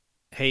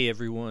Hey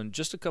everyone,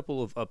 just a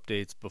couple of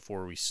updates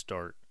before we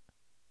start.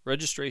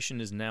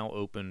 Registration is now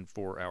open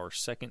for our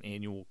second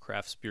annual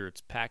Craft Spirits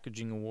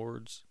Packaging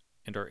Awards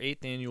and our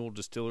 8th annual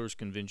Distillers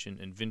Convention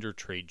and Vendor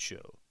Trade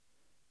Show.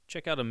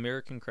 Check out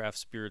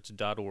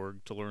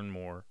AmericanCraftSpirits.org to learn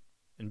more,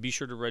 and be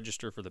sure to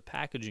register for the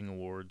Packaging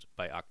Awards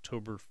by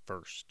October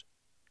 1st.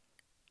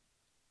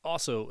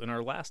 Also, in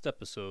our last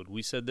episode,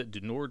 we said that Du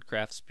Nord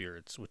Craft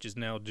Spirits, which is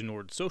now Du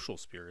Nord Social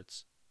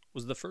Spirits,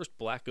 was the first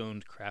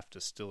black-owned craft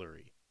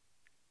distillery.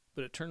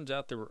 But it turns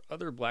out there were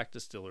other black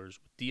distillers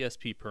with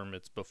DSP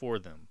permits before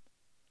them.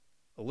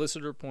 A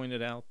listener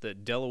pointed out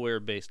that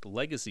Delaware-based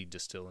Legacy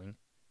Distilling,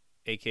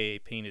 aka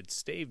Painted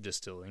Stave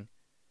Distilling,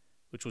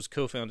 which was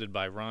co-founded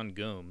by Ron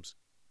Gomes,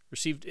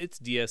 received its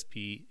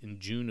DSP in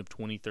June of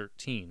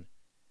 2013,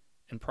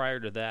 and prior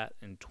to that,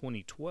 in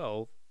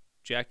 2012,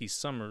 Jackie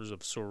Summers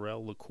of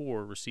Sorel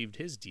Liqueur received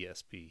his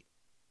DSP.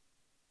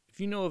 If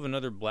you know of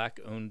another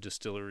black-owned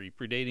distillery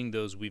predating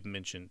those we've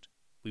mentioned,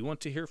 we want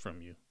to hear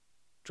from you.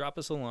 Drop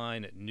us a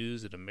line at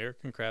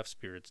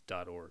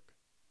news@americancraftspirits.org.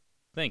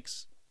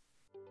 Thanks.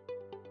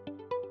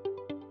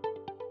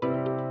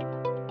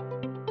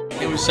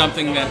 It was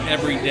something that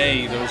every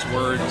day those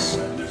words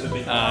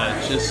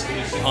just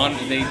they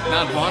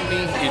not haunt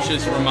me. It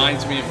just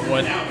reminds me of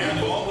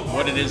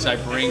what it is I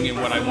bring and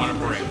what I want to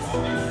bring.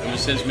 It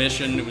was his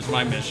mission. It was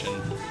my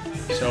mission.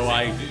 So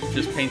I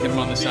just painted him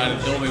on the side of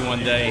the building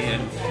one day,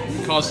 and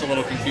it caused a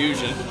little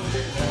confusion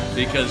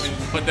because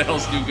what the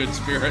hell's Do Good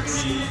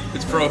Spirits?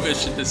 It's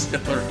Prohibition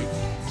Distillery.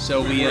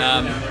 So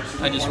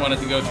I just wanted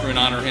to go through and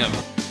honor him.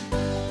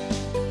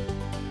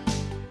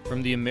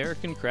 From the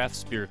American Craft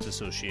Spirits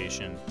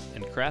Association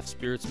and Craft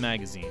Spirits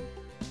Magazine,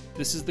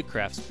 this is the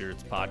Craft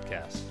Spirits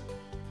Podcast.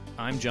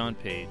 I'm John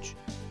Page,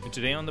 and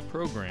today on the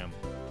program,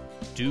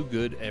 Do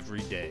Good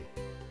Every Day.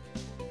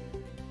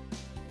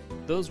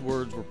 Those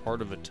words were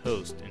part of a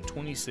toast in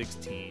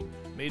 2016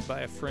 made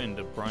by a friend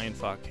of Brian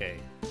Fauquet,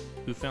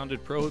 who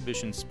founded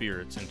Prohibition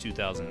Spirits in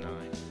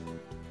 2009.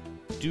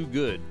 Do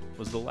good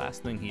was the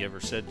last thing he ever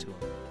said to him.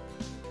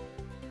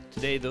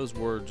 Today, those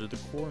words are the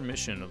core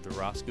mission of the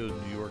Roscoe,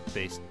 New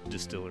York-based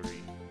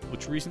distillery,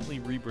 which recently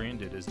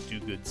rebranded as Do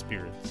Good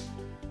Spirits.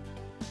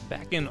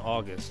 Back in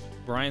August,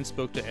 Brian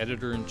spoke to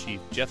Editor-in-Chief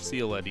Jeff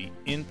Cioletti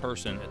in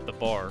person at the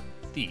bar,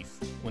 Thief,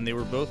 when they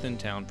were both in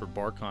town for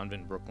Bar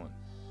Convent Brooklyn,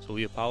 so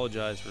we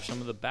apologize for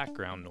some of the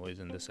background noise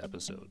in this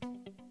episode.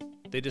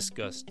 They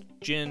discussed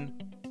gin,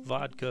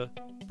 vodka,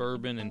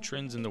 bourbon, and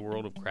trends in the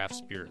world of craft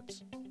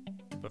spirits.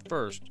 But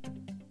first,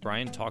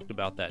 Brian talked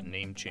about that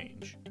name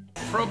change.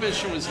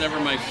 Prohibition was never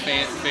my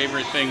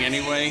favorite thing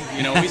anyway.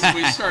 You know, we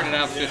started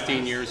out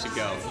 15 years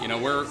ago. You know,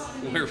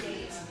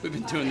 we've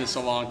been doing this a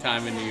long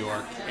time in New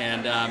York,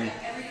 and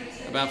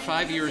about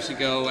 5 years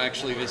ago,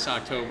 actually this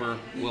October,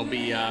 will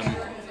be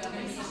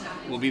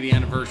the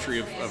anniversary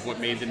of what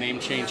made the name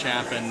change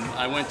happen.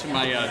 I went to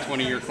my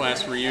 20-year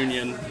class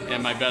reunion,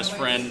 and my best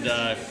friend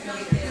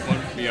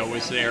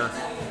was there,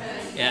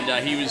 and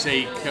he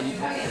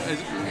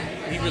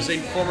was a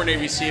former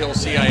Navy SEAL,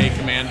 CIA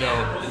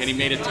commando, and he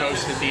made a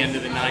toast at the end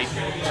of the night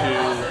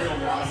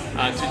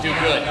to do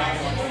good.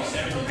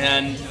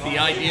 And the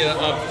idea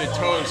of the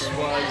toast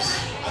was,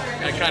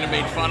 I kind of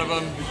made fun of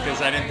him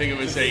because I didn't think it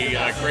was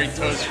a great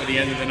toast for the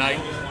end of the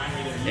night.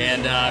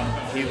 And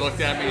he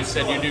looked at me and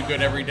said, "You do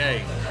good every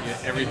day.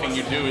 Everything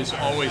you do is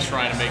always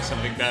trying to make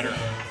something better."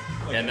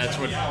 And that's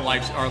what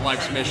our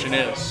life's mission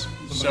is.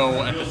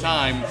 So at the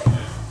time,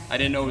 I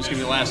didn't know it was going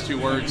to be the last two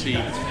words he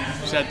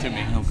said to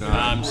me. Oh,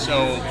 God.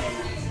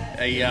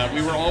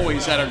 We were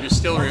always at our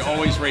distillery,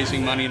 always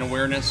raising money and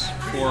awareness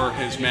for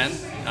his men.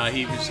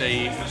 He was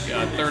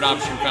Third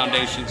Option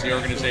Foundation's the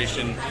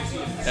organization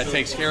that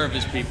takes care of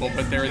his people,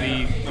 but they're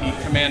the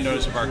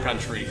commandos of our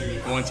country,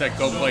 the ones that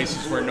go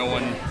places where no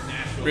one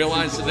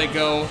realizes they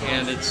go,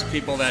 and it's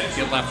people that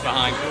get left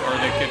behind or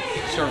that get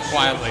served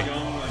quietly.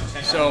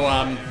 So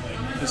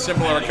the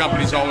symbol of our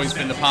company's always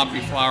been the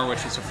poppy flower,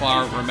 which is a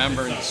flower of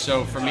remembrance.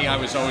 So for me, I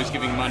was always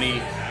giving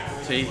money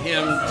to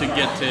him to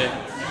get to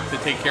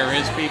take care of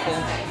his people.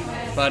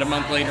 But a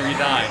month later, he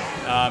died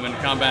in a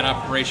combat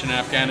operation in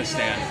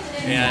Afghanistan,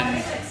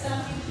 and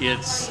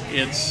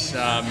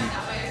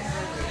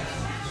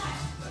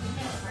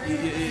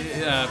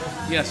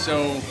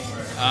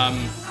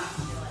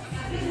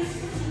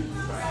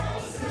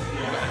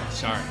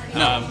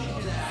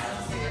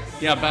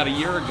about a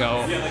year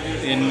ago,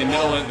 in the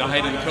middle of the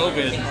height of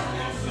COVID,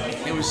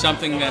 it was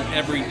something that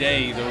every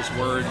day those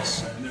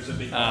words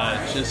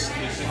just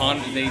haunt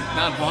me. They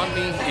not haunt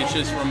me. It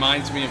just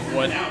reminds me of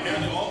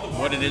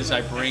what it is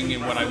I bring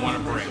and what I want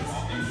to bring.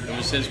 It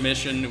was his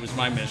mission. It was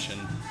my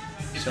mission.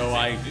 So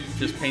I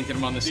just painted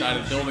him on the side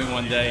of the building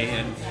one day,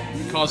 and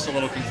it caused a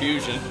little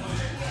confusion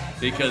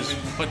because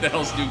what the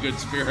hell's Do Good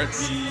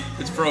Spirits?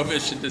 It's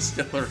Prohibition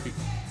Distillery.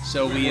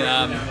 So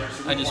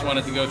I just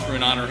wanted to go through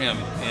and honor him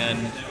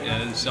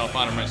and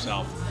self-honor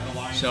myself.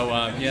 So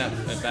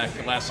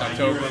back last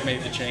October,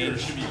 made the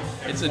change.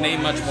 It's a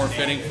name much more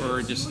fitting for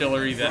a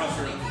distillery that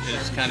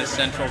is kind of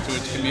central to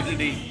its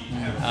community.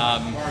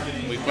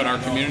 We put our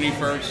community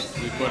first,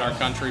 we put our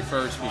country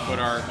first, we put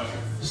our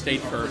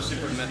state first,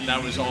 and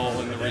that was all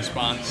in the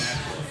response,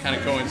 kind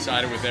of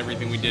coincided with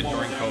everything we did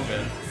during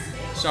COVID.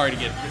 Sorry to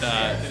get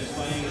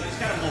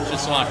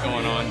just a lot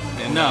going on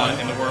in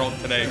the world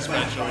today,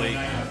 especially.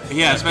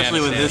 Yeah,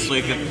 especially with this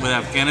week with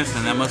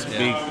Afghanistan. That must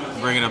be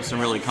bringing up some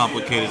really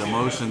complicated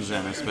emotions,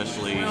 then,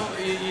 especially.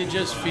 You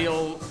just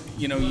feel,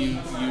 you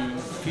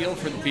feel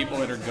for the people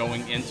that are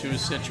going into a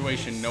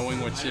situation, knowing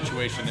what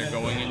situation they're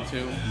going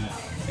into,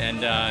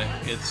 and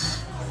it's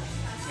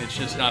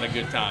just not a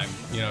good time,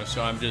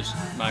 So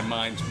my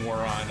mind's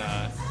more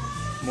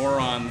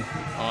on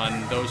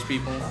those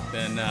people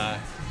than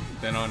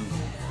on,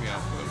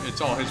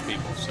 it's all his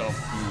people. So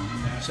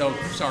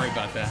sorry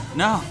about that.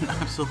 No,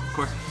 absolutely, of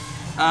course.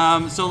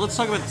 So let's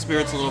talk about the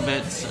spirits a little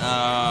bit.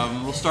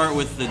 We'll start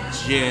with the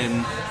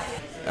gin.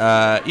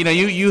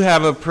 You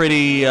have a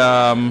pretty.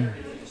 I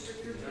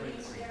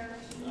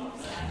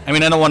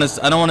don't want to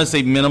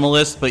say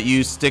minimalist, but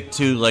you stick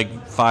to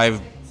like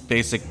 5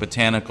 basic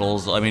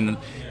botanicals. I mean,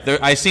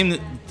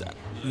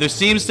 there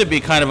seems to be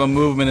kind of a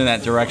movement in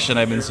that direction.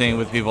 I've been seeing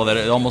with people that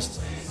it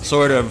almost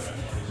sort of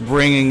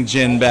bringing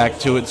gin back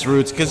to its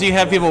roots, because you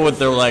have people with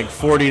their like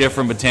 40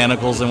 different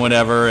botanicals and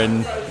whatever,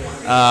 and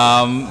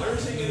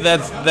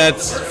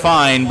that's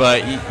fine,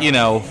 but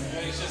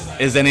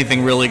is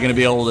anything really going to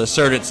be able to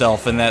assert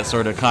itself in that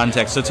sort of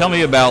context? So tell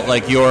me about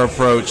like your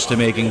approach to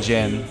making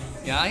gin.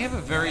 Yeah, I have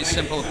a very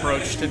simple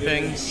approach to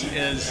things.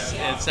 It's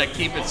that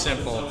keep it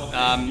simple.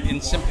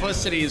 In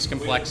simplicity is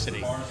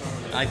complexity.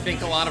 I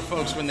think a lot of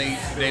folks, when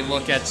they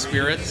look at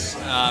spirits,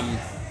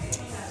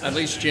 at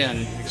least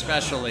gin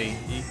especially,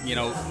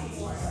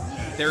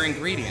 they're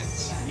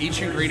ingredients.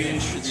 Each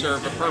ingredient should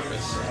serve a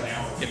purpose.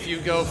 If you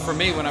go, for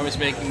me, when I was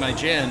making my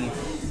gin,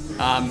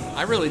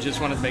 I really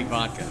just wanted to make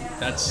vodka.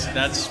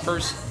 That's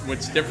first.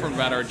 What's different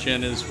about our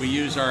gin is we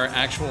use our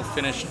actual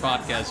finished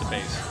vodka as a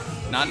base.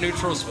 Not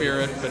neutral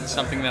spirit, but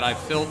something that I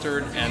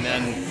filtered and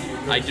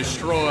then I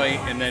destroy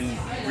and then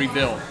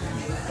rebuild.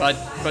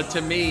 But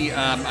to me,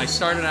 I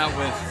started out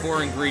with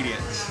 4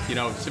 ingredients,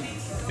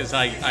 because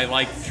I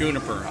like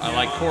juniper, I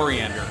like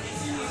coriander,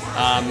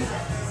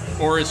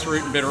 orris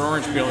root, and bitter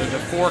orange peel are the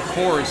 4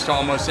 cores to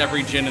almost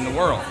every gin in the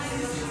world.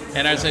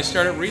 And as I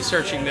started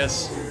researching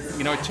this,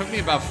 it took me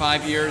about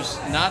 5 years,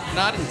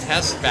 not in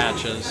test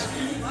batches,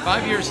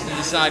 5 years to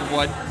decide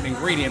what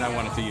ingredient I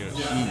wanted to use.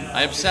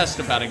 I obsessed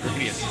about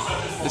ingredients.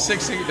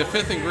 The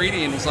 5th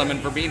ingredient is lemon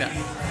verbena.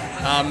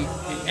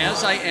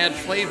 As I add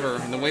flavor,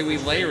 and the way we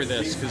layer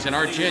this, because in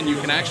our gin you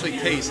can actually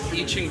taste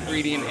each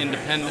ingredient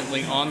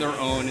independently on their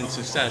own in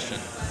succession.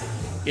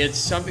 It's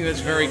something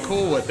that's very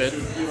cool with it,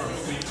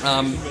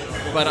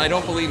 but I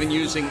don't believe in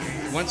using,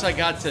 once I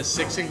got to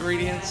 6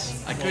 ingredients,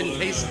 I couldn't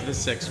taste the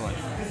 6th one.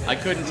 I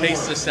couldn't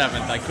taste the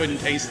 7th, I couldn't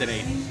taste an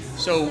 8th.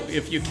 So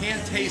if you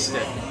can't taste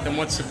it, then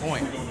what's the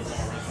point?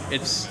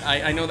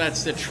 I know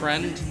that's the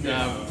trend.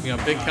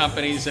 Big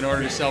companies, in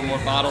order to sell more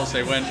bottles,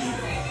 they went and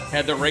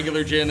had the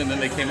regular gin, and then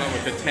they came up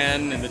with the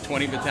 10 and the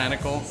 20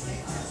 botanical.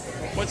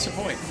 What's the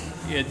point?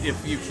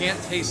 If you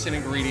can't taste an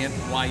ingredient,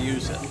 why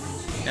use it?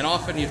 And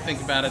often you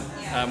think about it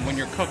when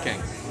you're cooking.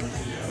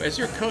 As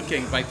you're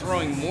cooking, by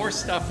throwing more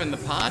stuff in the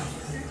pot,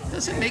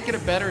 does it make it a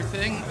better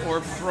thing,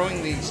 or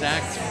throwing the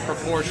exact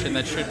proportion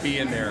that should be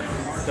in there?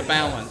 The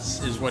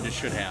balance is what it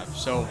should have.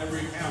 So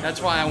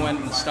that's why I went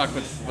and stuck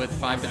with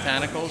 5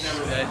 botanicals.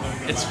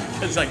 It's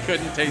because I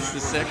couldn't taste the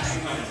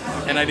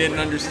 6th, and I didn't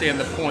understand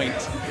the point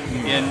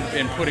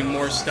in putting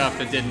more stuff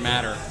that didn't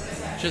matter.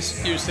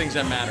 Just use things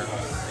that matter.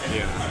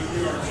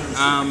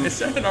 Yeah. Is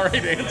that an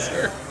alright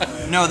answer?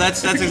 No,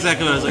 that's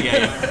exactly what I was like.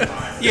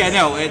 Yeah,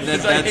 no.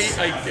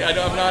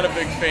 I'm not a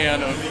big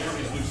fan of.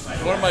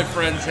 One of my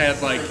friends had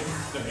like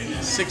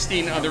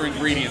 16 other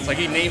ingredients. Like,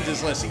 he named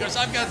his list. He goes,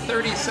 I've got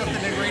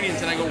 30-something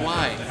ingredients. And I go,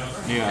 why?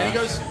 Yeah. And he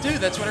goes,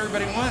 dude, that's what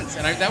everybody wants.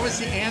 And that was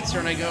the answer.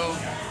 And I go,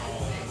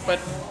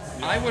 but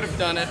I would have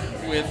done it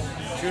with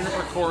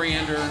juniper,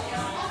 coriander,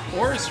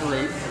 orris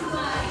root.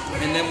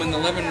 And then when the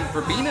lemon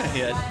verbena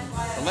hit,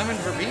 the lemon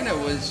verbena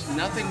was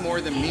nothing more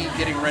than me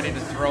getting ready to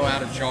throw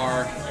out a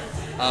jar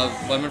of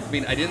lemon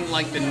verbena. I didn't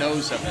like the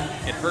nose of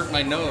it. It hurt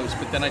my nose,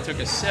 but then I took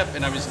a sip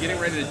and I was getting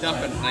ready to dump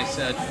it, and I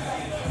said,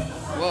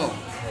 whoa,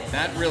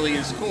 that really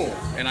is cool.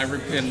 And I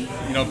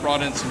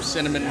brought in some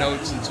cinnamon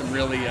notes and some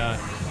really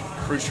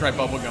fruit stripe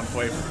bubblegum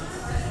flavor.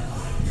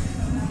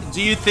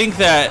 Do you think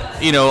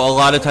that, a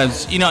lot of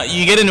times, you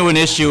get into an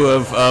issue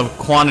of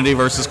quantity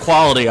versus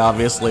quality,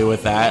 obviously,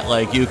 with that.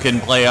 Like, you can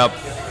play up,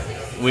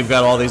 we've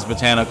got all these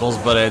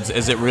botanicals, but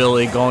is it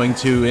really going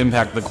to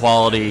impact the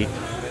quality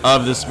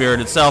of the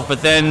spirit itself?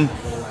 But then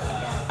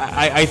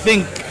I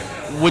think,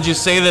 would you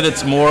say that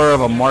it's more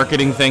of a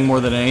marketing thing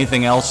more than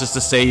anything else, just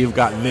to say you've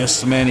got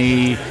this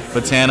many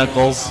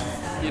botanicals?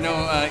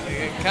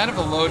 Kind of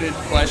a loaded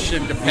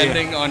question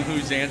depending on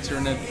who's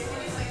answering it.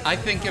 I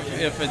think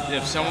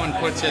if someone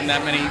puts in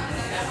that many,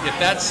 if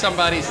that's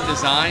somebody's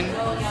design,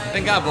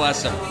 then God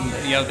bless them.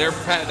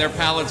 Their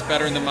palate's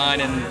better than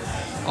mine, and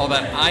all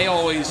that. I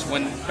always,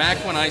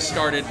 back when I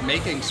started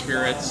making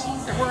spirits,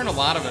 there weren't a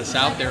lot of us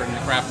out there in the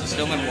craft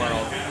distilling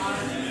world.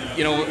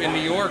 You know, in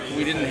New York,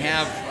 we didn't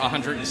have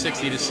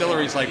 160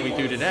 distilleries like we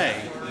do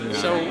today. Yeah.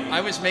 So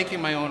I was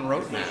making my own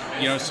roadmap.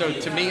 You know, so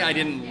to me, I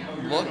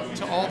didn't look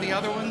to all the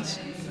other ones.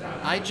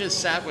 I just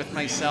sat with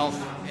myself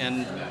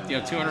and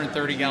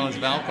 230 gallons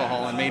of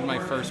alcohol and made my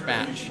first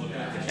batch.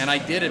 And I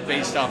did it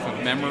based off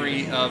of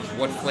memory of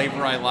what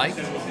flavor I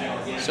liked.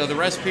 So the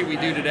recipe we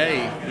do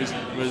today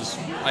was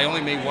I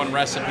only made one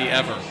recipe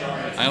ever.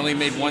 I only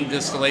made one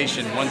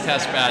distillation, one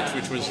test batch,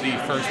 which was the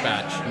first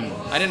batch.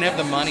 I didn't have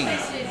the money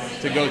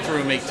to go through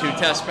and make 2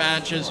 test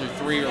batches or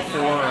 3 or 4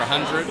 or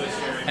 100,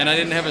 and I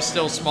didn't have a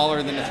still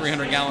smaller than a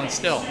 300-gallon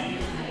still.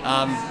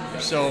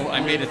 So I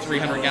made a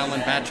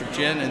 300-gallon batch of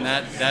gin, and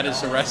that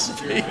is the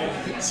recipe.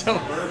 So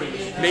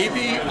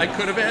maybe I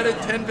could have added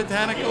 10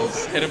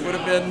 botanicals, and it would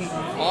have been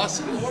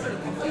awesome,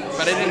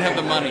 but I didn't have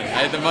the money. I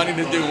had the money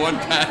to do one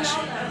batch,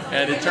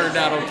 and it turned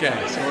out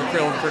okay, so we're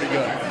feeling pretty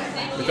good.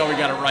 We thought we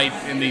got it right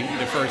in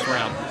the first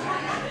round.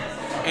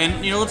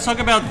 And, let's talk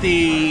about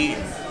the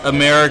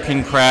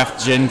American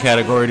craft gin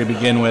category to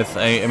begin with.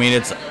 I mean,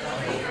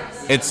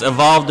 it's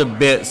evolved a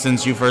bit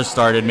since you first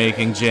started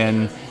making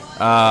gin.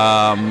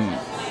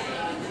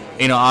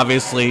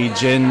 Obviously,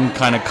 gin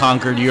kind of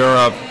conquered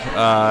Europe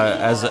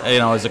as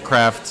a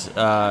craft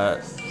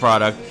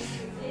product.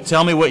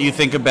 Tell me what you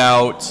think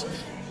about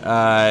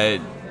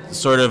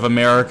sort of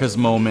America's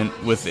moment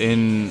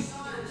within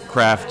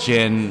craft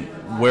gin,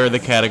 where the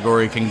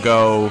category can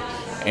go,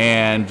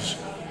 and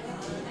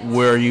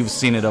where you've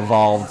seen it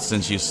evolve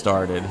since you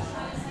started.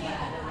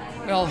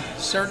 Well,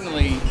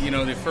 certainly,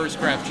 the first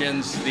craft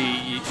gins,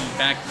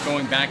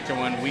 going back to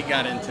when we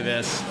got into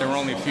this, there were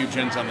only a few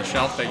gins on the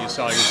shelf that you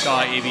saw. You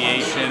saw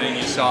Aviation and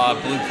you saw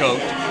Blue Coat.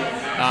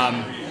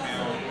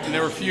 And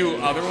there were a few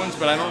other ones,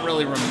 but I don't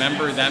really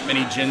remember that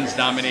many gins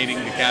dominating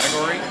the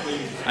category.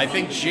 I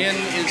think gin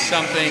is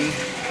something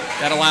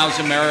that allows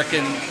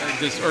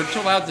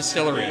to allow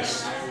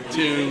distilleries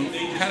to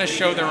kind of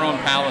show their own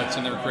palates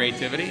and their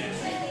creativity.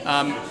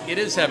 It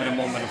is having a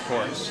moment, of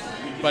course,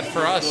 but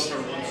for us,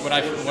 what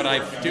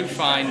I do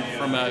find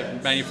from a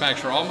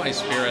manufacturer, all my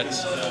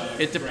spirits,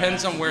 it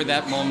depends on where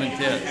that moment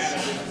is.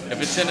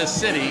 If it's in a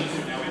city,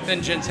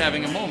 then gin's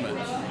having a moment.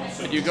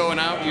 But you go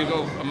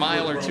a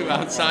mile or two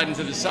outside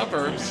into the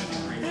suburbs,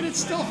 and it's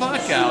still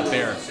vodka out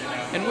there,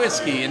 and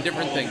whiskey and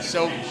different things.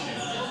 So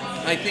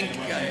I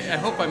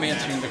hope I'm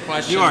answering the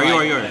question. You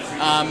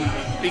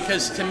are.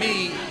 Because to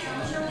me,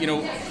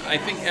 I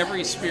think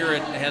every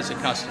spirit has a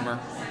customer.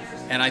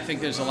 And I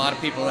think there's a lot of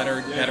people that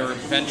are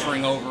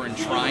venturing over and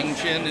trying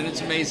gin, and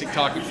it's amazing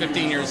talking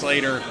 15 years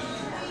later,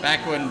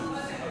 back when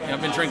I've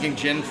been drinking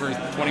gin for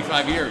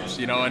 25 years,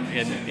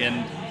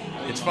 and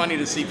it's funny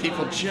to see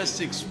people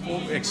just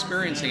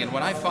experiencing it.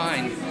 What I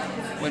find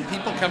when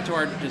people come to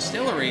our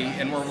distillery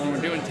and when we're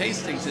doing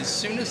tastings, as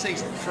soon as they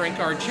drink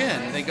our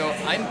gin, they go,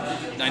 I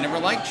never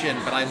liked gin,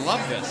 but I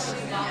love this.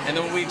 And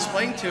then what we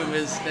explain to them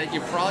is that you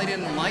probably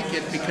didn't like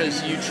it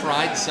because you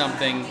tried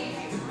something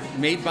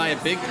made by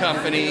a big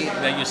company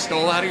that you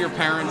stole out of your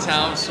parents'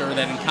 house, or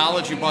that in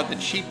college you bought the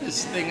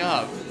cheapest thing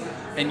of,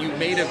 and you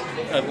made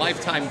a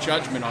lifetime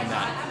judgment on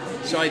that.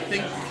 So I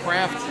think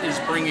craft is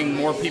bringing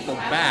more people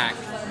back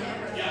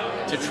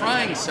to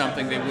trying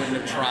something they wouldn't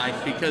have tried,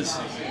 because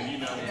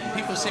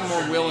people seem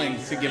more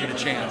willing to give it a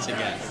chance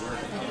again.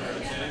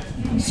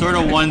 Sort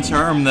of one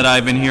term that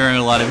I've been hearing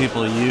a lot of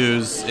people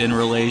use in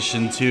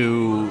relation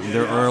to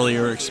their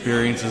earlier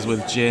experiences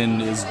with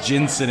gin is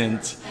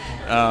gincident.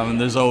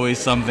 There's always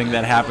something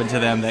that happened to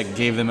them that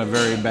gave them a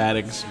very bad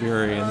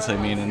experience. I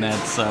mean, and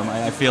that's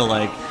I feel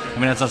like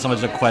that's not so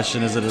much a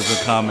question as it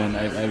is a comment.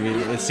 I mean,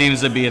 it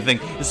seems to be a thing.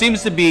 It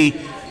seems to be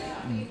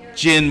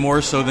gin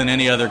more so than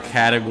any other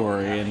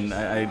category, and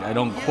I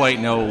don't quite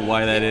know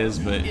why that is,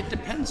 but it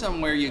depends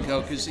on where you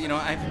go. Because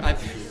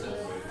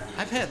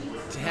I've had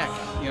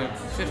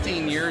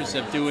 15 years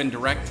of doing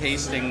direct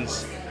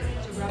tastings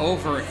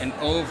over and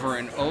over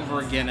and over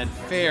again at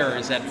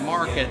fairs, at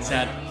markets,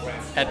 at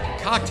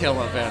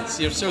cocktail events.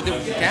 So the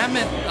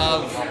gamut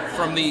of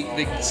from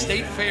the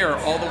state fair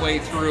all the way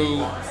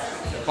through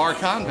Bar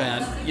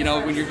Convent,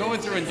 when you're going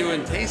through and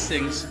doing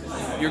tastings,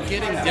 you're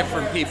getting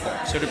different people.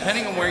 So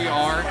depending on where you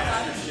are,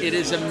 it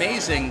is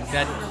amazing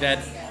that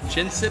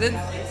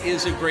gincident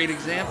is a great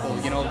example.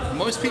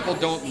 Most people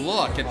don't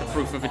look at the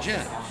proof of a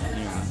gin.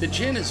 The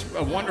gin is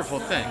a wonderful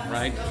thing,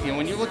 right?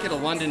 When you look at a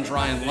London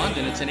Dry in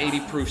London, it's an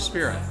 80 proof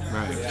spirit.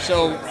 Right.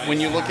 So when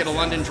you look at a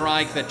London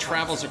Dry that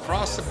travels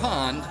across the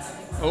pond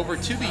over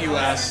to the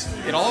U.S.,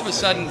 it all of a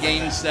sudden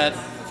gains that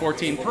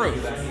 14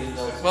 proof.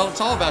 Well,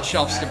 it's all about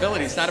shelf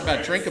stability. It's not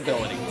about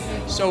drinkability.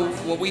 So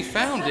what we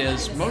found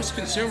is most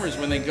consumers,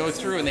 when they go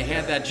through and they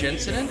had that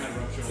gincident,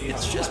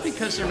 it's just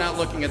because they're not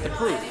looking at the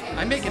proof.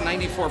 I make a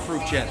 94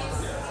 proof gin.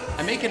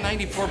 I make a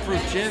 94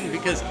 proof gin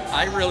because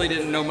I really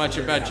didn't know much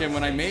about gin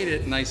when I made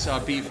it, and I saw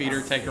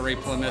Beefeater, Tanqueray,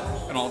 Plymouth,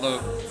 and all the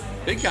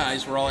big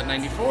guys were all at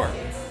 94.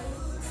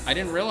 I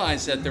didn't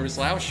realize that there was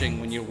loushing.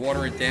 When you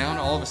water it down,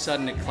 all of a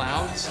sudden it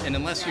clouds, and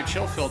unless you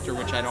chill filter,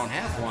 which I don't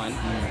have one,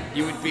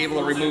 you would be able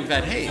to remove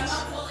that haze.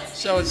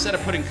 So instead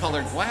of putting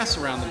colored glass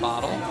around the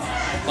bottle,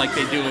 like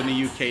they do in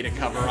the UK to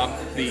cover up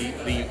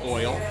the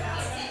oil,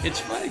 it's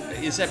funny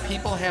is that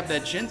people have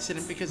that gin in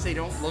it because they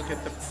don't look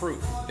at the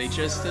proof. They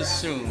just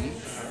assume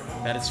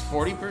that it's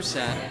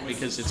 40%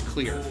 because it's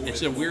clear.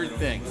 It's a weird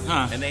thing.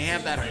 And they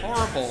have that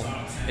horrible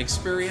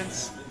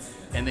experience,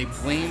 and they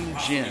blame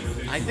gin.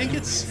 I think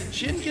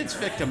gin gets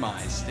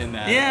victimized in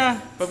that.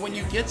 Yeah. But when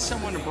you get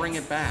someone to bring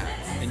it back,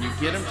 and you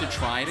get them to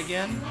try it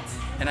again,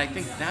 and I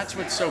think that's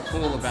what's so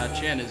cool about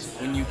gin is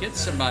when you get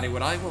somebody,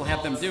 what I will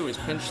have them do is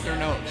pinch their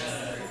nose.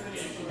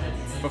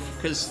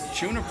 Because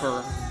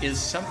juniper is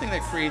something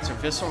that creates a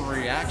visceral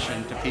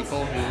reaction to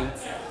people who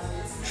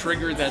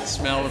trigger that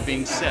smell of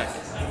being sick,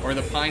 or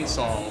the pine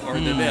sol, or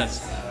the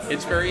this.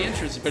 It's very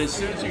interesting, but as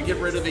soon as you get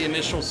rid of the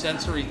initial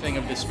sensory thing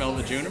of the smell of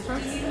the juniper,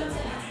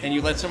 and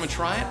you let someone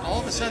try it,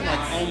 all of a sudden,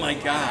 like, oh my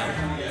God,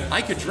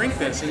 I could drink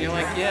this. And you're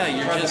like, yeah,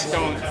 you just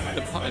don't,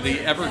 the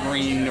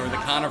evergreen or the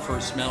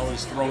conifer smell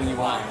is throwing you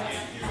off.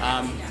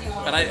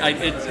 But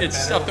it's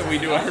stuff that we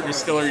do at our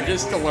distillery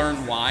just to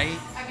learn why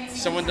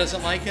someone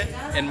doesn't like it,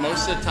 and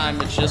most of the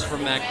time it's just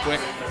from that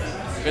quick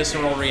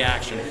visceral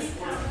reaction.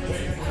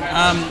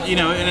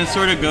 And it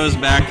sort of goes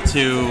back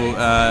to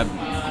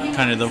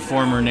kind of the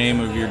former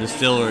name of your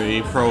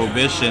distillery,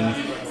 Prohibition.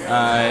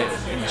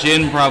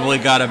 Gin probably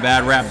got a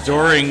bad rap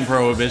during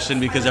Prohibition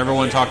because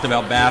everyone talked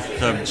about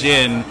bathtub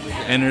gin,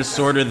 and there's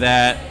sort of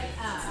that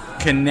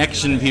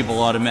connection people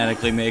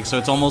automatically make. So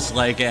it's almost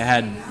like it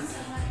had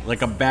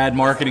like a bad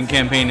marketing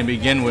campaign to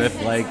begin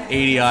with, like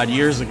 80 odd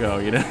years ago,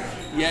 you know?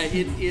 Yeah,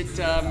 it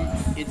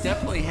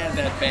definitely had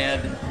that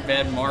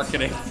bad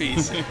marketing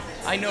piece.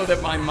 I know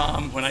that my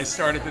mom, when I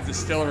started the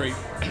distillery,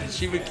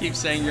 she would keep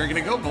saying, "You're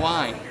going to go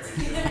blind.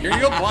 You're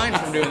going to go blind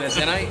from doing this."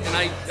 And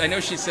I know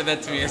she said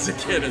that to me as a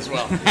kid as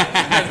well.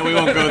 We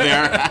won't go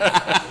there.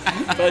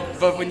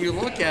 But when you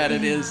look at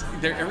it,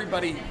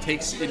 everybody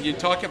takes. You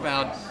talk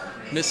about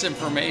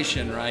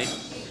misinformation, right?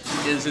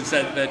 It's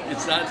that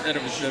it's not that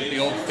it was the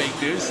old fake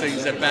news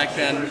things that back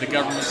then the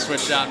government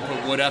switched out and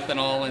put wood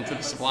ethanol into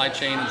the supply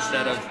chain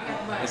instead of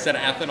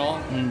ethanol,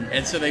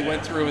 and so they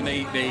went through and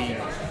they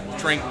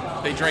drank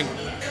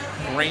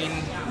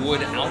grain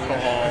wood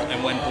alcohol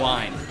and went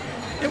blind.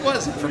 It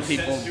wasn't for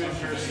people.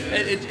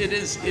 It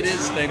is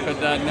thing, but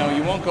no,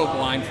 you won't go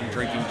blind from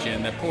drinking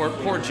gin. That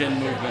poor gin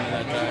movement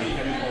at that time.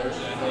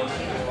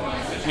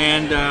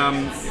 And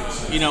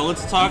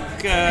let's talk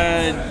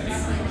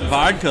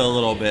vodka a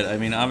little bit. I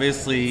mean,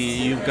 obviously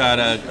you've got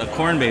a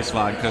corn-based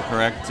vodka,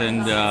 correct?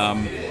 And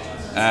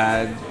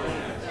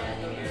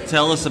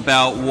tell us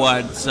about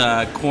what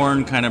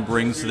corn kind of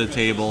brings to the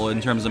table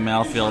in terms of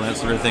mouthfeel and that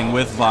sort of thing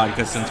with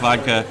vodka, since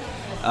vodka,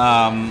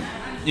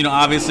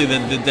 obviously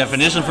the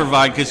definition for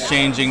vodka is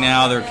changing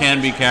now. There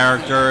can be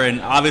character, and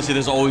obviously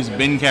there's always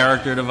been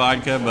character to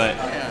vodka, but,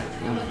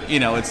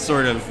 it's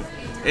sort of...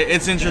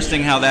 It's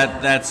interesting how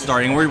that's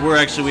starting.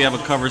 We have a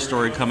cover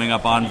story coming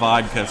up on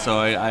vodka, so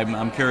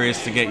I'm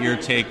curious to get your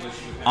take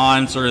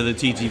on sort of the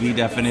TTV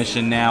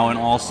definition now, and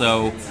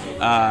also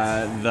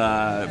how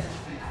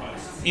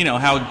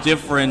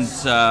different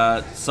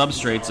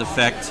substrates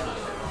affect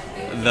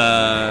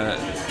the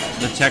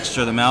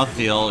texture, the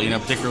mouthfeel.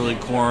 Particularly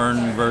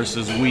corn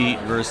versus wheat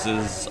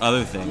versus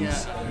other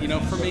things. Yeah.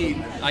 For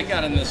me, I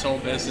got in this whole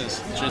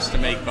business just to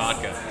make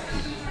vodka.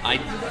 I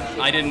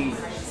didn't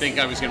think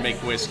I was going to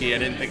make whiskey. I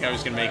didn't think I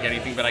was going to make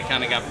anything, but I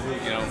kind of got,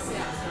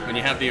 when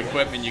you have the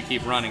equipment, you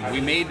keep running. We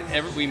made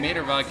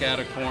our vodka out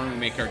of corn. We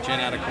make our gin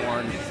out of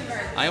corn.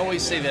 I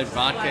always say that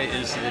vodka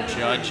is the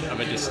judge of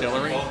a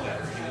distillery.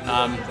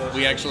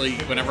 We actually,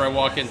 whenever I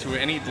walk into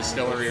any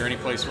distillery or any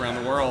place around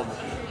the world,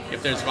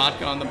 if there's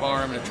vodka on the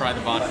bar, I'm going to try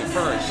the vodka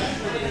first.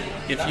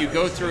 If you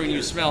go through and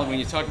you smell, when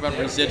you talk about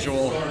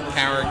residual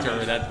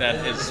character,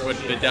 that is what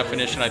the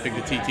definition I think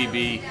the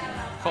TTB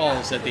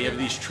calls, that they have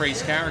these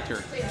trace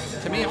character.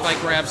 To me, if I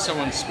grab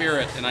someone's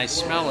spirit and I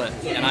smell it,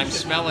 and I'm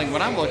smelling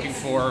what I'm looking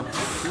for,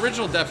 the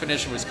original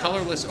definition was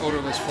colorless,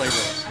 odorless,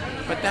 flavorless.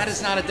 But that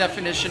is not a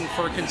definition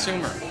for a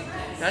consumer.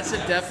 That's a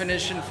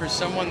definition for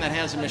someone that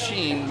has a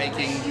machine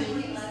making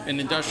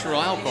an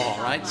industrial alcohol,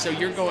 right? So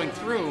you're going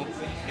through,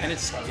 and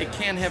it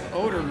can't have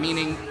odor,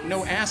 meaning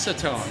no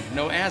acetone,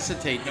 no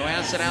acetate, no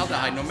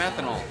acetaldehyde, no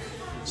methanol.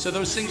 So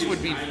those things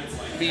would be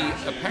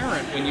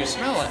apparent when you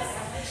smell it.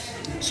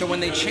 So when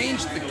they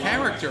changed the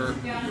character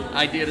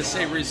idea to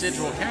say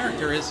residual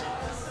character, is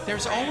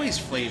there's always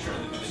flavor.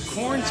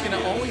 Corn's going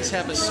to always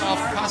have a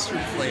soft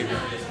custard flavor.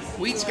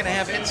 Wheat's going to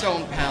have its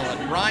own palate.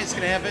 Rye's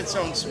going to have its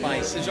own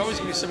spice. There's always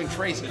going to be something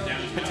trace.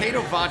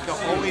 Potato vodka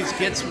always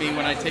gets me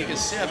when I take a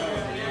sip.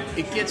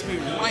 It gets me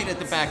right at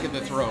the back of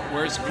the throat.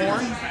 Whereas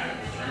corn,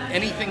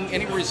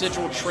 any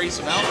residual trace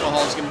of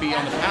alcohol is going to be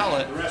on the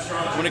palate.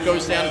 When it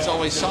goes down, it's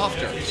always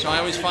softer. So I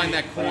always find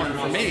that corn,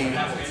 for me,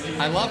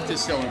 I love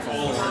distilling from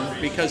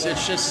corn because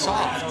it's just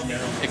soft.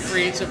 It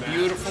creates a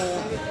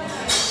beautiful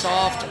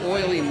soft,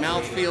 oily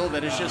mouthfeel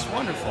that is just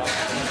wonderful.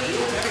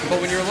 But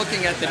when you're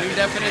looking at the new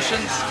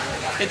definitions,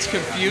 it's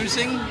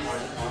confusing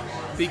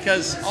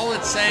because all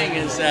it's saying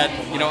is that,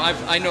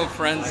 I know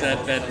friends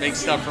that make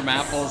stuff from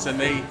apples, and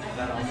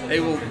they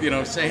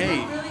will, say,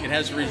 hey, it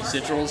has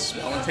residual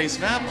smell and taste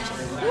of apples.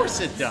 Of course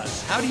it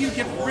does. How do you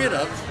get rid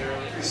of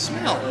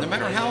smell? No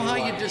matter how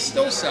high you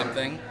distill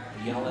something,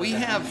 we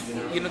have,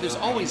 there's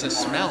always a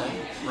smell,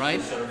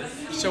 right?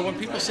 So when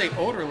people say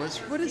odorless,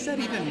 what does that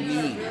even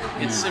mean?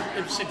 It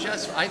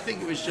suggests, I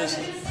think it was just,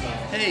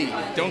 hey,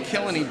 don't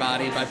kill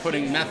anybody by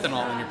putting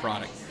methanol in your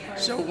product.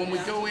 So when we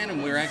go in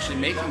and we're actually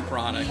making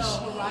products,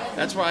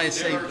 that's why I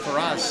say for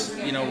us,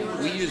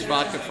 we use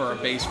vodka for our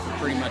base for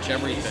pretty much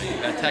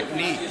everything. That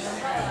technique,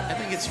 I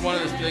think it's one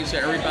of those things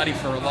that everybody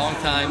for a long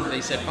time,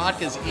 they said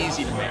vodka's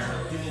easy to make.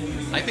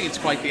 I think it's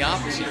quite the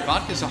opposite.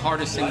 Vodka's the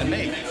hardest thing to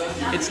make.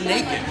 It's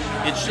naked.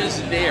 It's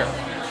just there.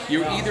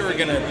 You're either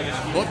going to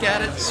look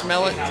at it,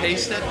 smell it,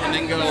 taste it, and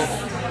then go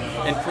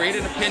and create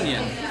an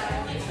opinion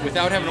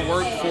without having to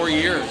work 4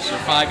 years or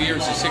 5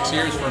 years or 6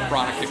 years for a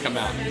product to come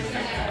out.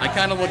 I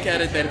kind of look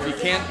at it that if you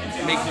can't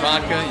make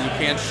vodka, you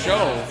can't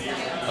show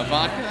a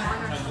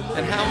vodka,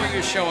 then how are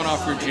you showing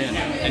off your gin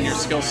and your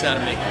skill set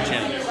of making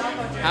gin?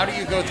 How do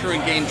you go through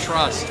and gain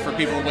trust for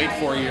people to wait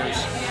 4 years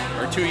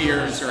or 2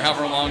 years or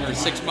however long or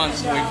 6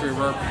 months to wait for your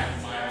bourbon?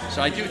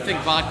 So I do think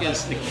vodka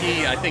is the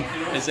key. I think,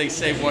 as they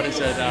say,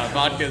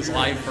 vodka is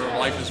life or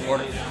life is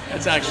water.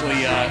 That's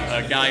actually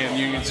a guy in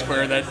Union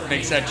Square that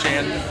makes that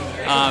chant.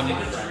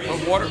 But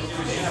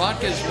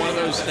vodka is one of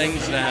those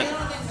things that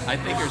I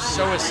think are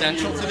so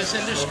essential to this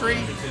industry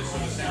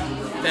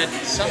that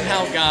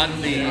somehow got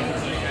the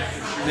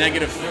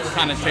negative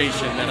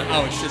connotation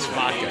that, it's just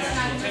vodka.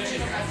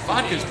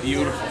 Vodka's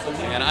beautiful,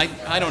 and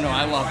I don't know,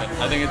 I love it.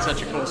 I think it's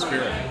such a cool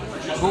spirit.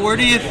 But where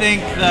do you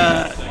think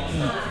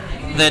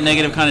that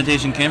negative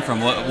connotation came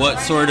from? What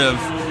sort of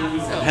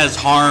has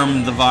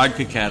harmed the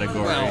vodka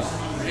category? Well,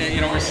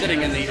 we're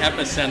sitting in the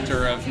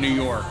epicenter of New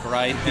York,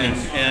 right?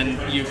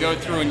 And you go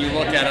through and you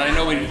look at it. I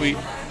know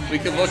we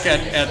could look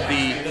at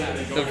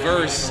the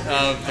verse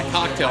of the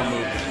cocktail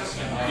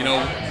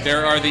movement.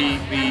 There are the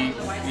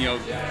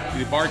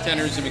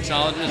bartenders and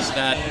mixologists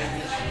that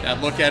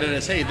look at it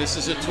as, hey, this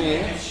is a tool.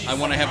 I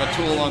want to have a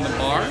tool on the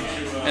bar.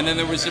 And then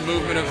there was a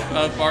movement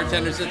of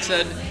bartenders that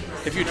said,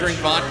 if you drink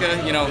vodka,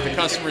 the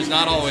customer's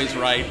not always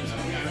right.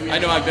 I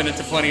know I've been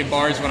into plenty of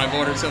bars when I've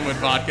ordered something with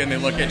vodka and they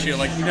look at you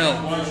like,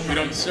 no, we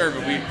don't serve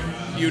it.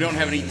 You don't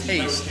have any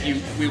taste.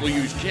 We will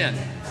use gin.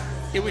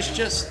 It was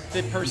just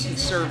the person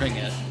serving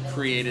it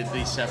created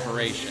the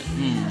separation.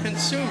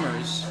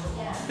 Consumers,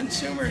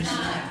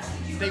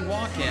 they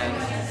walk in.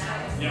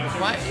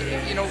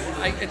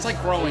 It's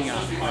like growing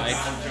up, right?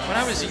 When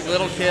I was a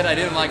little kid, I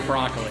didn't like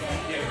broccoli,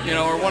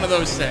 or one of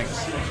those things.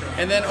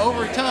 And then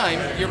over time,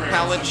 your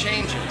palate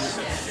changes.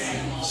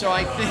 So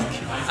I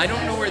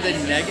don't know where the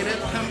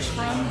negative comes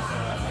from,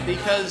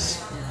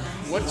 because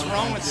what's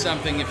wrong with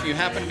something if you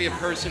happen to be a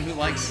person who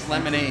likes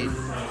lemonade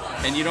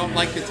and you don't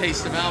like the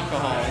taste of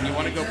alcohol and you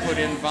want to go put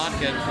in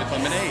vodka with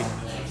lemonade?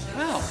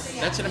 Well,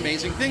 that's an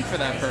amazing thing for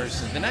that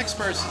person. The next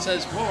person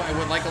says, whoa, I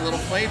would like a little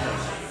flavor.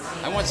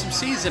 I want some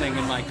seasoning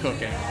in my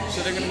cooking.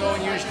 So they're going to go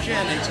and use gin,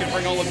 and it's going to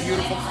bring all the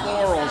beautiful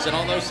florals and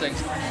all those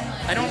things.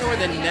 I don't know where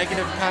the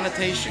negative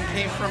connotation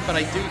came from, but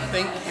I do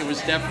think it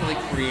was definitely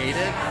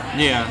created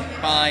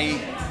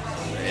by,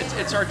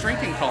 it's our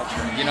drinking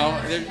culture.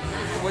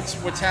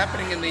 What's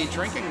happening in the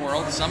drinking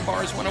world, some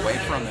bars went away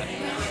from it.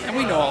 And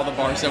we know all the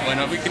bars that went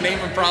up. We can name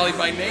them probably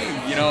by name.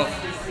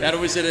 That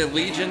was at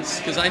Allegiance,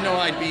 because I know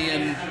I'd be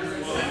in,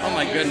 oh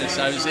my goodness,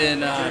 I was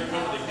in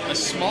a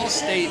small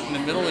state in the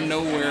middle of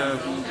nowhere,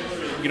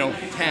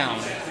 town,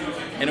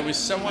 and it was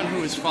someone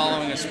who was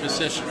following a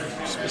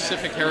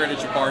specific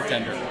heritage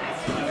bartender,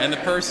 and the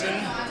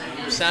person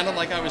sounded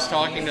like I was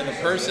talking to the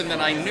person that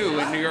I knew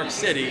in New York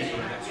City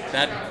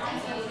that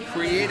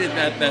created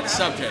that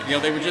subject.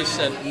 They would just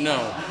said,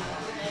 no,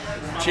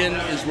 gin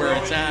is where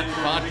it's at,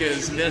 vodka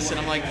is this, and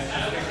I'm like,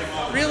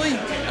 really?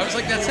 I was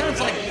like, that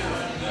sounds like,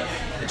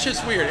 it's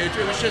just weird. It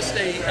was just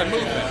a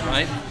movement,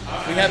 right?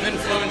 We have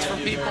influence from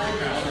people,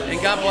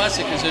 and God bless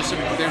it, because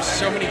there's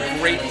so many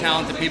great,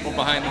 talented people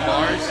behind the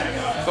bars.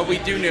 But we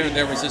do know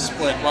there was a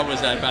split. What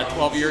was that? About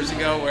 12 years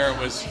ago, where it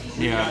was,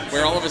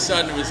 where all of a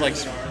sudden it was like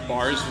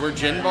bars were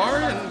gin bar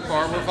and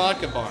bar were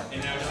vodka bar.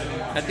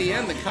 At the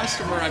end, the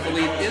customer, I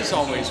believe, is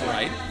always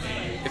right.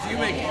 If you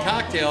make a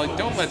cocktail,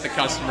 don't let the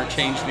customer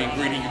change the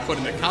ingredient you put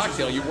in the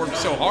cocktail. You work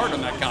so hard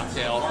on that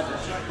cocktail,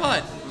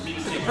 but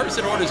if the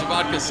person orders a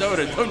vodka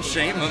soda, don't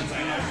shame them.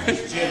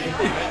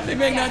 They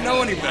may not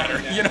know any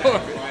better,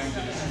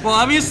 Well,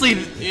 obviously,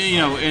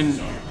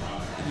 in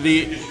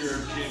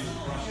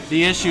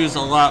the issue is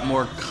a lot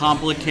more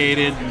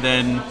complicated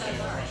than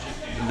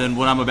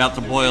what I'm about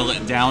to boil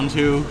it down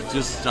to.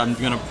 I'm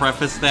going to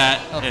preface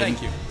that.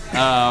 Thank you.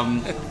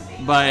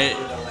 But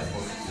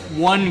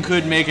one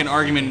could make an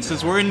argument,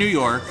 since we're in New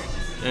York,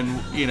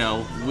 and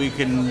we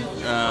can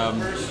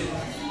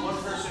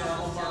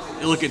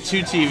look at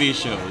two TV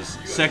shows,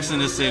 Sex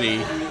and the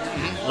City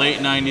late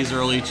 90s,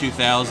 early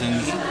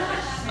 2000s,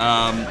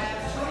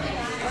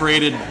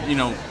 created,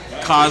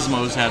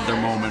 Cosmos had their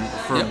moment,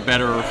 for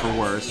better or for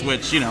worse,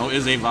 which,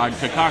 is a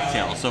vodka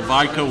cocktail. So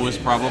vodka was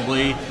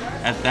probably,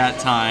 at that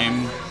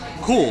time,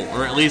 cool,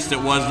 or at least it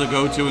was the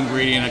go-to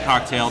ingredient in a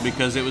cocktail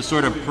because it was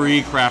sort of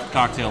pre-craft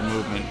cocktail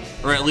movement,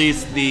 or at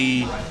least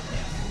the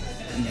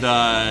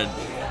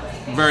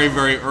very,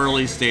 very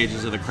early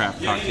stages of the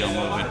craft cocktail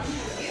movement.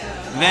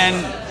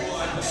 Then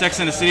Sex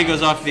and the City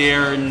goes off the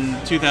air in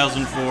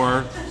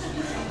 2004.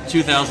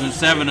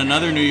 2007,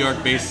 another New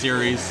York-based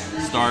series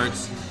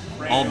starts,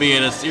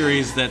 albeit a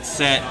series that's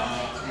set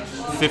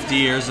 50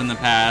 years in the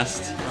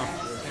past,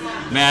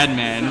 Mad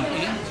Men.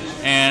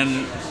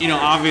 And,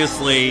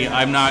 obviously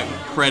I'm not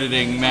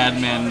crediting Mad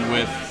Men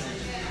with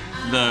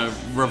the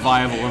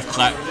revival of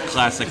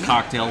classic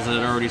cocktails that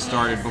had already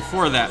started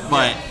before that,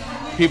 but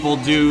people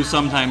do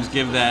sometimes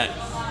give that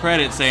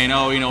credit, saying,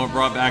 oh, it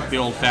brought back the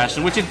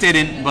old-fashioned, which it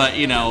didn't, but,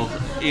 the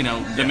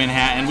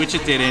Manhattan, which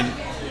it didn't.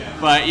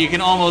 But you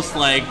can almost,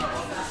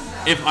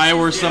 if I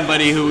were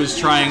somebody who was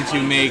trying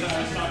to make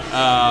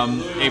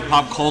a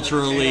pop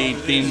culturally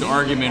themed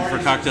argument for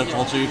cocktail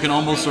culture, you can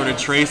almost sort of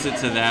trace it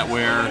to that,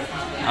 where,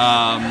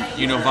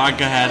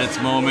 vodka had its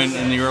moment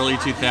in the early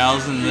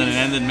 2000s, and then it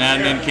ended,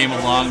 Mad Men came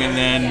along, and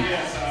then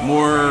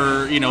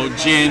more,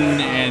 gin,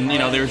 and,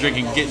 they were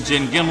drinking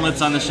gin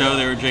gimlets on the show,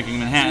 they were drinking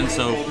Manhattan,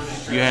 so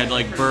you had,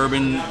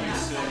 bourbon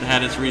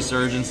had its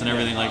resurgence and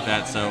everything like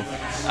that, so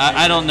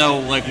I don't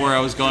know where I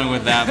was going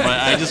with that,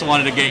 but I just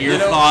wanted to get your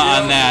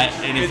thought on that,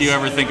 and if you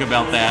ever think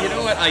about that. You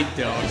know what? I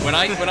don't. When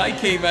I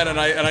came out, and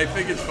I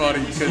think it's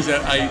funny because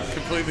I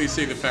completely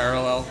see the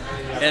parallel,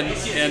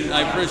 and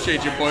I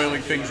appreciate you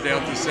boiling things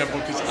down to simple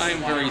because I'm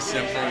very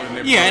simple.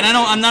 And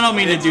I don't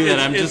mean to do that.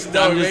 I'm just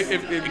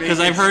because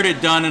I've heard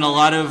it done in a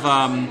lot of.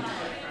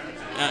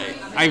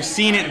 I've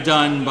seen it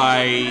done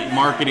by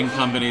marketing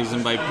companies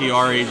and by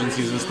PR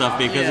agencies and stuff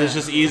because it's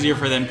just easier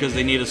for them because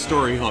they need a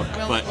story hook.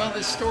 Well,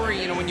 the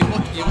story, when you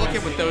look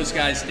at what those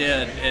guys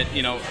did,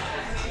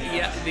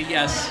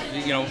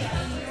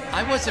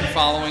 I wasn't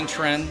following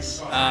trends.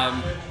 Here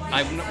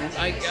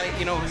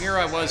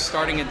I was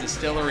starting a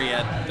distillery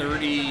at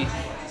 30.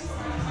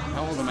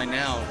 How old am I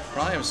now?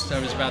 Probably I was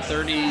about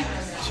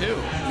 32.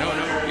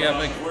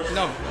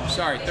 I'm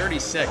sorry,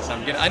 36.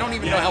 I don't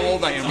even know how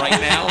old I am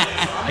right now.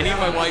 I need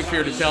my wife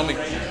here to tell me.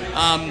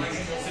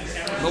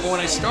 But when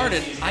I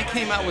started, I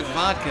came out with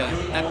vodka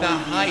at the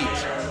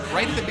height,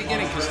 right at the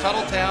beginning, because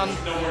Tuttletown,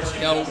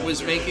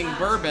 was making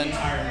bourbon.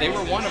 They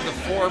were one of the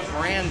 4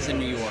 brands in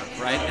New York,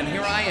 right? And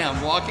here I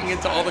am walking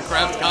into all the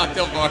craft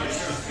cocktail bars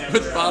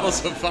with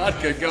bottles of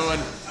vodka, going,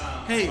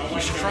 "Hey,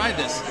 you should try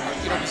this."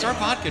 Because our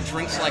vodka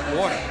drinks like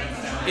water.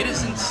 It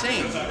is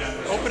insane.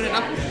 Open it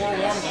up and pour a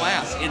warm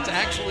glass.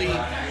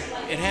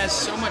 It has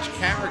so much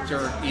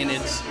character in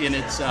its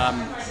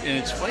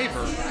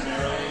flavor,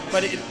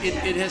 but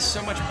it has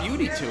so much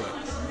beauty to it.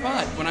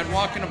 But when I'd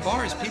walk into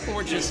bars, people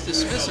were just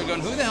dismissive,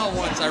 going, "Who the hell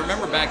wants?" I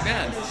remember back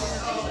then,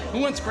 who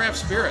wants craft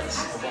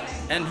spirits,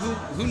 and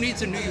who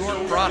needs a New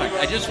York product?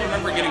 I just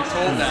remember getting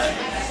told that.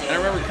 And I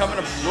remember coming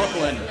to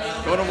Brooklyn,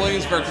 going to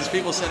Williamsburg, because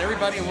people said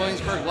everybody in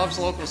Williamsburg loves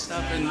local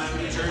stuff, and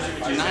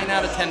 9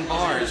 out of 10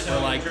 bars were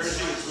like,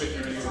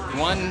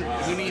 one,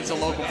 who needs a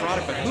local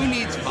product, but who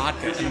needs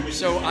vodka? And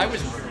so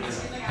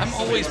I'm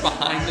always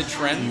behind the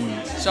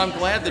trend, so I'm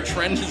glad the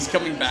trend is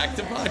coming back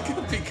to vodka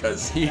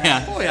because,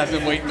 boy, I've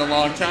been waiting a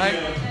long time.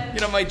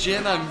 My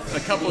gin, I'm a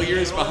couple of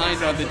years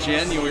behind on the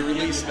gin. We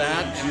released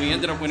that, and we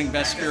ended up winning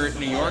Best Spirit in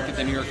New York at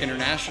the New York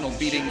International,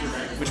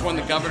 which won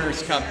the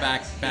Governor's Cup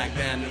back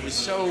then. It was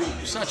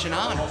such an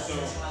honor.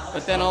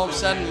 But then all of a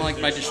sudden,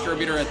 my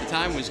distributor at the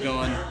time was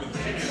going,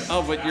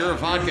 "Oh, but you're a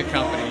vodka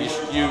company.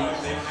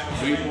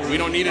 We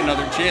don't need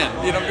another gin."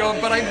 I'm going,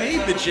 "But I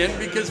made the gin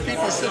because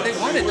people said they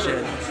wanted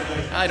gin."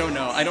 I don't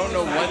know. I don't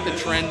know what the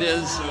trend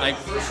is. I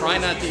try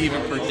not to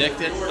even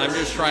predict it. I'm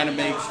just trying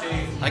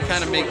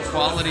to make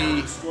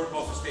quality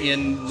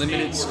in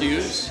limited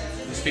SKUs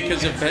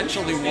because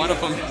eventually one of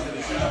them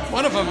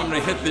I'm going to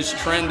hit this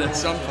trend at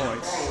some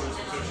point.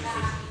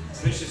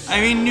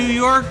 I mean, New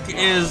York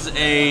is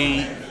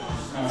a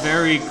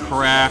very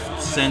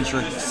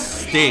craft-centric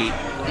state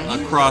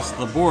across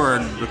the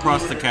board,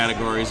 across the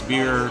categories: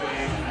 beer,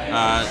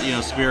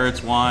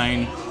 spirits,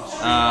 wine.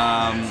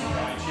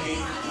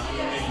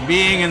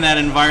 Being in that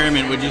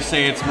environment, would you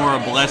say it's more a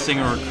blessing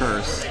or a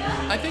curse?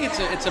 I think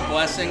it's a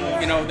blessing.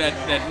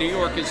 That New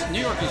York is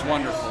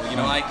wonderful.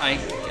 I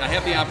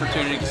have the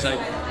opportunity because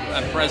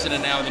I'm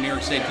president now of the New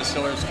York State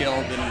Distillers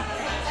Guild, and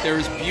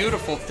there's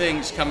beautiful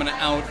things coming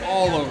out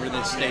all over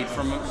this state.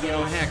 From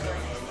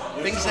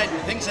things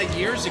that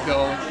years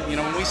ago,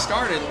 when we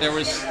started, there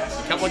was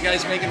a couple of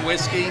guys making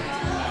whiskey,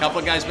 a couple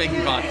of guys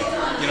making vodka.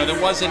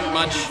 There wasn't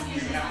much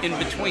in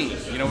between.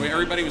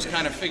 Everybody was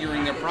kind of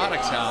figuring their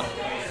products out.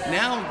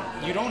 Now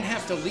you don't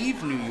have to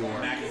leave New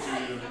York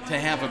to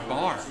have a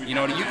bar. You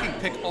can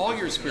pick all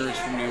your spirits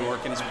from New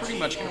York, and it's pretty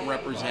much going to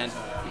represent,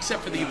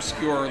 except for the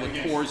obscure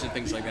liqueurs and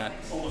things like that.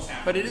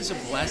 But it is a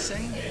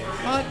blessing.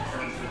 But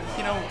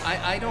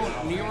I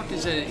don't. New York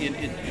is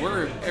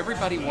where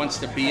everybody wants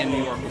to be in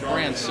New York with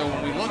brands. So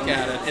when we look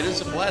at it, it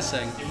is a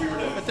blessing.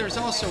 But there's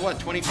also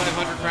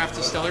 2,500 craft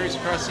distilleries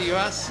across the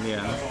U.S.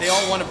 Yeah. They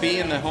all want to be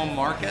in the home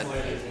market.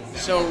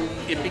 So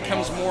it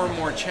becomes more and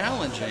more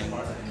challenging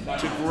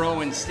to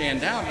grow and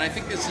stand out. And I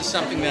think this is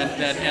something that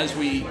as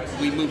we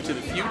move to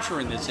the future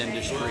in this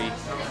industry,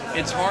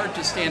 it's hard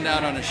to stand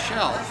out on a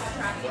shelf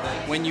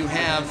when you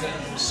have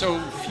so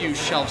few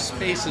shelf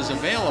spaces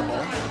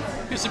available,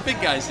 because the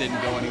big guys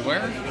didn't go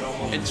anywhere.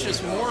 It's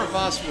just more of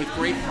us with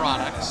great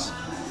products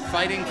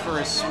fighting for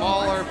a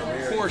smaller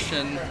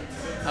portion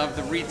of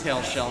the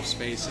retail shelf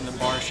space and the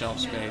bar shelf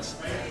space.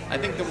 I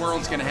think the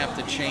world's going to have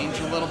to change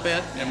a little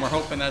bit, and we're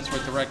hoping that's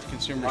what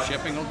direct-to-consumer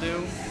shipping will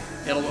do.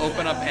 It'll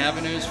open up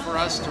avenues for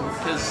us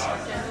because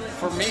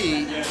for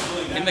me,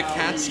 in the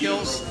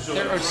Catskills,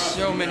 there are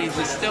so many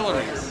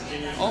distilleries.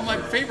 All my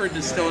favorite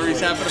distilleries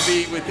happen to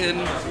be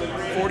within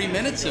 40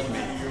 minutes of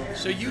me.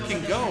 So you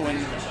can go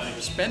and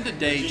spend a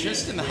day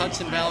just in the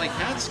Hudson Valley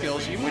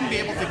Catskills. You wouldn't be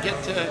able to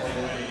get to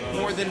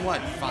more than,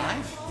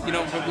 5?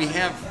 But we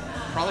have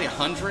probably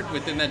 100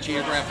 within that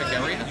geographic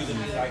area.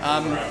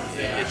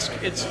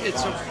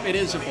 It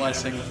is a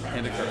blessing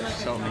and a curse.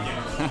 So,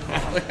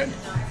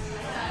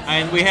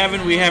 and we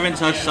haven't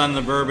touched on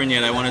the bourbon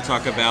yet. I want to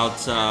talk about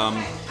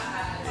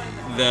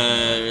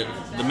the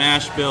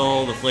mash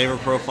bill, the flavor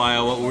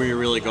profile. What were you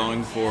really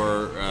going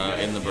for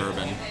in the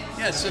bourbon?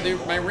 Yeah, so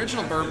my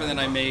original bourbon that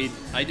I made,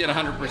 I did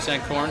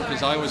 100% corn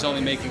because I was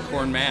only making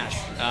corn mash,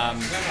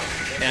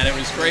 and it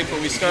was great.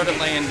 But we started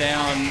laying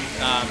down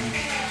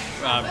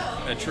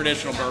a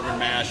traditional bourbon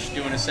mash,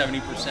 doing a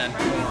 70%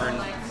 corn.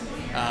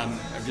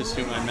 I'm just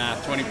doing my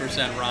math: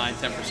 20% rye,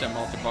 10%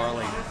 malted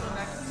barley,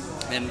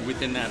 and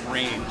within that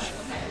range.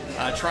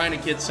 Trying to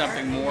get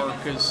something more,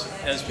 because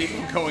as people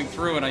were going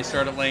through and I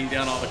started laying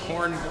down all the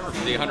corn,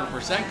 the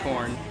 100%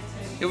 corn,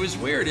 it was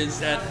weird is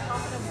that,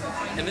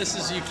 and this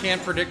is, you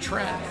can't predict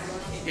trend,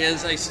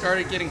 is I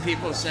started getting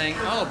people saying,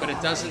 oh, but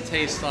it doesn't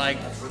taste like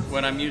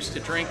what I'm used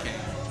to drinking.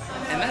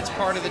 And that's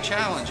part of the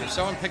challenge. If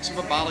someone picks up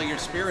a bottle of your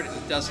spirit and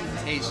it doesn't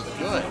taste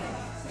good,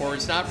 or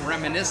it's not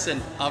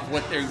reminiscent of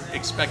what they're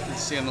expected to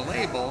see on the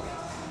label,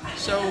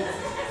 so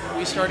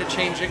we started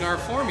changing our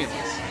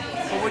formulas.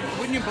 But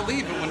wouldn't you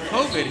believe it, when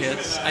COVID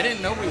hits, I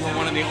didn't know we were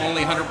one of the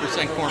only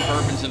 100% corn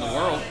bourbons in the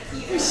world.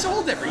 We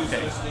sold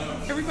everything.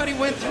 Everybody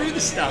went through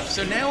the stuff.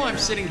 So now I'm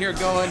sitting here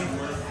going,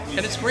 and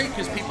it's great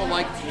because people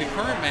like the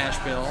current mash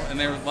bill, and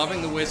they're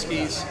loving the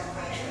whiskeys,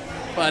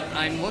 but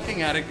I'm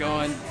looking at it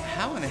going,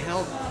 how in the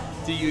hell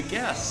do you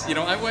guess?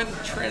 I went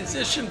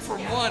transition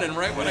from one, and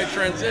right when I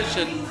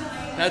transitioned,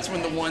 that's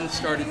when the one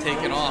started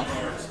taking off,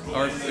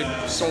 or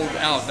it sold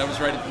out. That was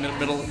right in the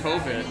middle of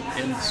COVID.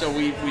 And so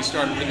we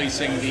started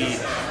releasing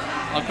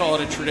I'll call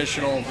it a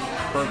traditional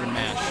bourbon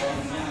mash.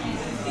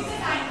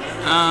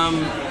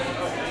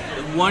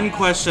 One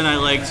question I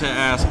like to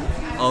ask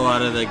a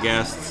lot of the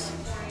guests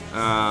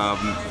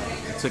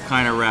to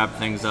kind of wrap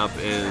things up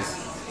is,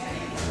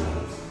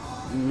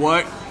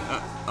 what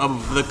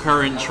of the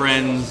current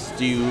trends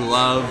do you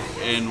love,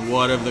 and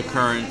what of the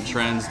current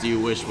trends do you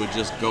wish would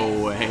just go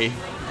away?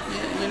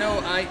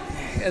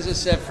 As I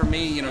said, for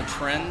me,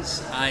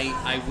 trends,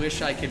 I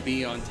wish I could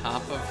be on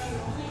top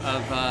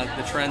of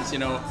the trends.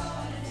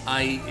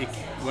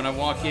 When I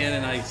walk in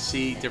and I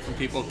see different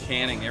people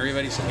canning,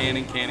 everybody's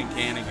canning,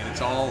 and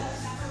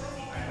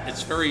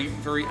it's very,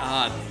 very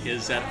odd,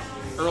 is that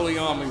early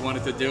on we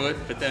wanted to do it,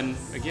 but then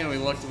again we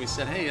looked and we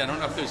said, hey, I don't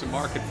know if there's a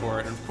market for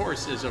it. And of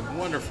course there's a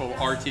wonderful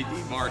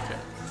RTD market.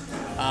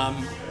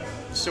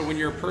 So when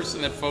you're a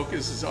person that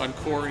focuses on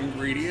core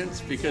ingredients,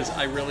 because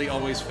I really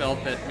always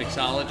felt that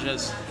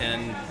mixologists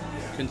and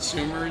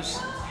consumers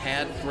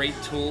had great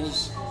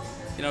tools.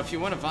 If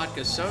you want a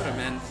vodka soda,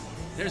 man,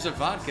 there's a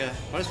vodka.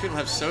 Most people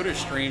have soda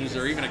streams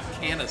or even a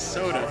can of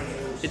soda.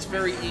 It's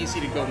very easy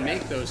to go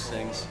make those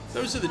things.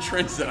 Those are the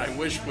trends that I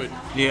wish would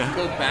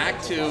go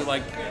back to,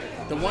 like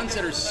the ones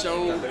that are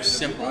so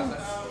simple.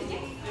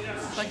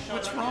 Like,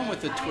 what's wrong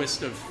with the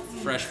twist of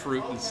fresh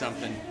fruit and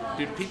something?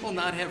 Do people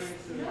not have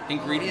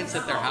ingredients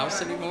at their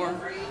house anymore?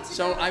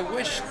 So I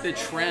wish the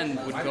trend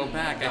would go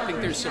back. I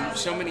think there's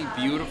so many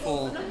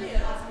beautiful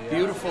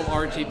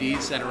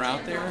RTDs that are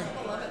out there,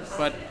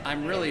 but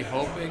I'm really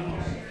hoping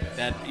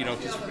that,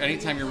 because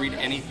anytime you read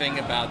anything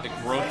about the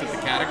growth of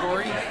the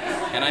category,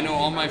 and I know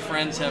all my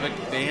friends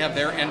they have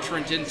their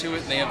entrant into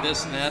it, and they have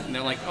this and that, and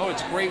they're like, oh,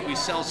 it's great, we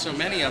sell so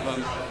many of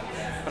them,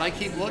 but I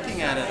keep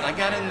looking at it. I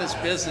got in this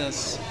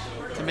business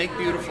to make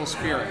beautiful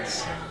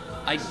spirits.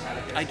 I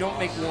don't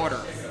make water.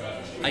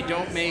 I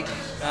don't make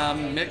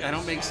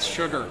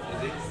sugar.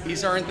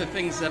 These aren't the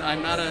things that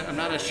I'm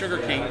not a sugar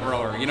cane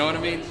grower. You know what I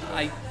mean?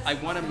 I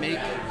want to make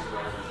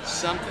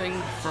something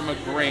from a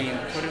grain,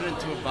 put it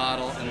into a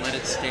bottle, and let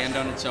it stand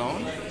on its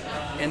own.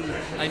 And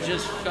I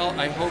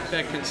hope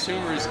that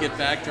consumers get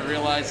back to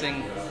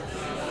realizing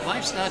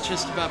life's not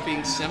just about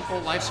being simple.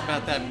 Life's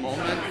about that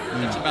moment.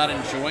 It's about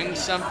enjoying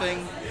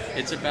something.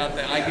 It's about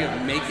the idea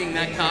of making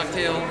that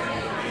cocktail,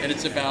 and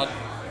it's about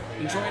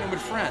enjoying it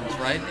with friends,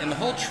 right? And the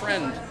whole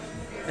trend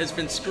has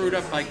been screwed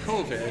up by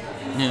COVID,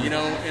 you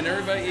know, and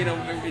everybody, you know,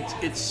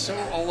 it's so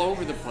all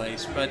over the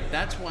place. But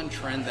that's one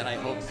trend that I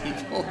hope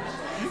people,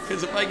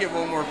 because if I get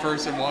one more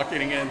person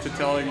walking in to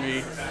telling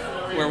me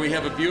where we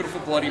have a beautiful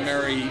Bloody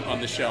Mary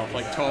on the shelf,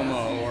 like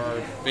Tomo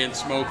or Van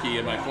Smokey,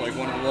 and like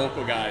one of the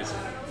local guys,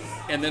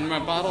 and then my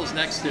bottle's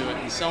next to it,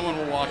 and someone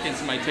will walk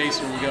into my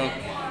tasting room and go,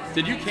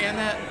 "Did you can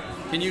that?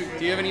 Do you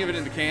have any of it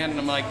in the can?" And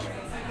I'm like,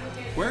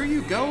 "Where are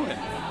you going?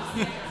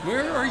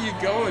 Where are you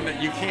going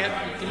that you can't?"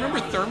 Do you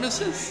remember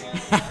thermoses?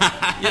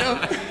 You know,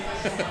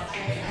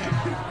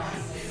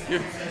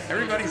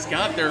 everybody's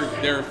got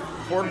their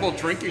portable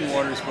drinking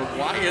waters, but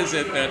why is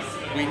it that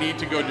we need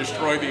to go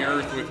destroy the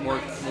earth with more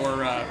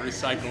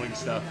recycling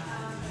stuff?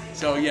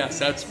 So yes,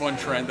 that's one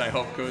trend I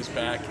hope goes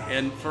back.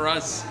 And for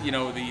us, you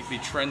know, the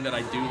trend that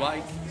I do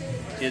like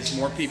is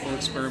more people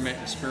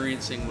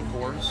experiencing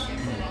liqueurs.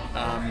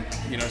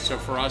 You know, so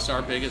for us,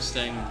 our biggest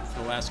thing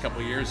for the last couple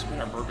of years has been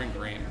our bourbon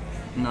cream.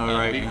 No,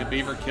 right. The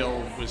Beaver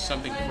Kill was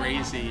something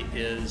crazy.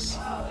 For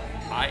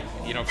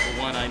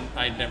one,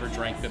 I never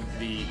drank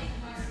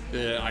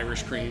the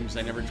Irish creams.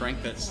 I never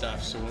drank that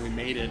stuff. So when we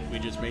made it, we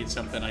just made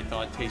something I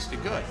thought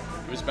tasted good.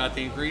 It was about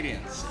the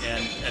ingredients,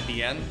 and at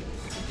the end,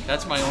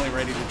 that's my only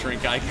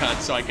ready-to-drink I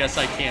got. So I guess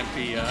I can't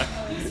be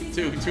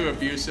too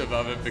abusive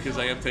of it, because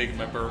I am taking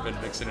my bourbon,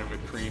 mixing it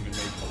with cream, and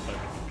maple. But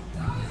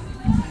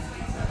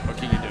what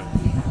can you do?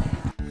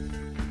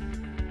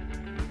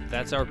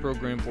 That's our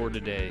program for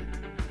today.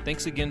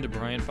 Thanks again to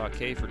Brian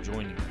Fauquet for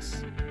joining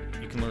us.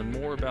 You can learn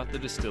more about the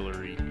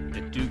distillery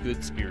at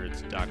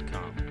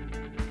dogoodspirits.com.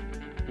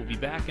 We'll be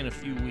back in a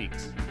few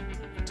weeks.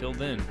 Until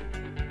then,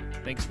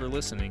 thanks for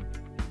listening,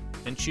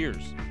 and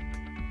cheers.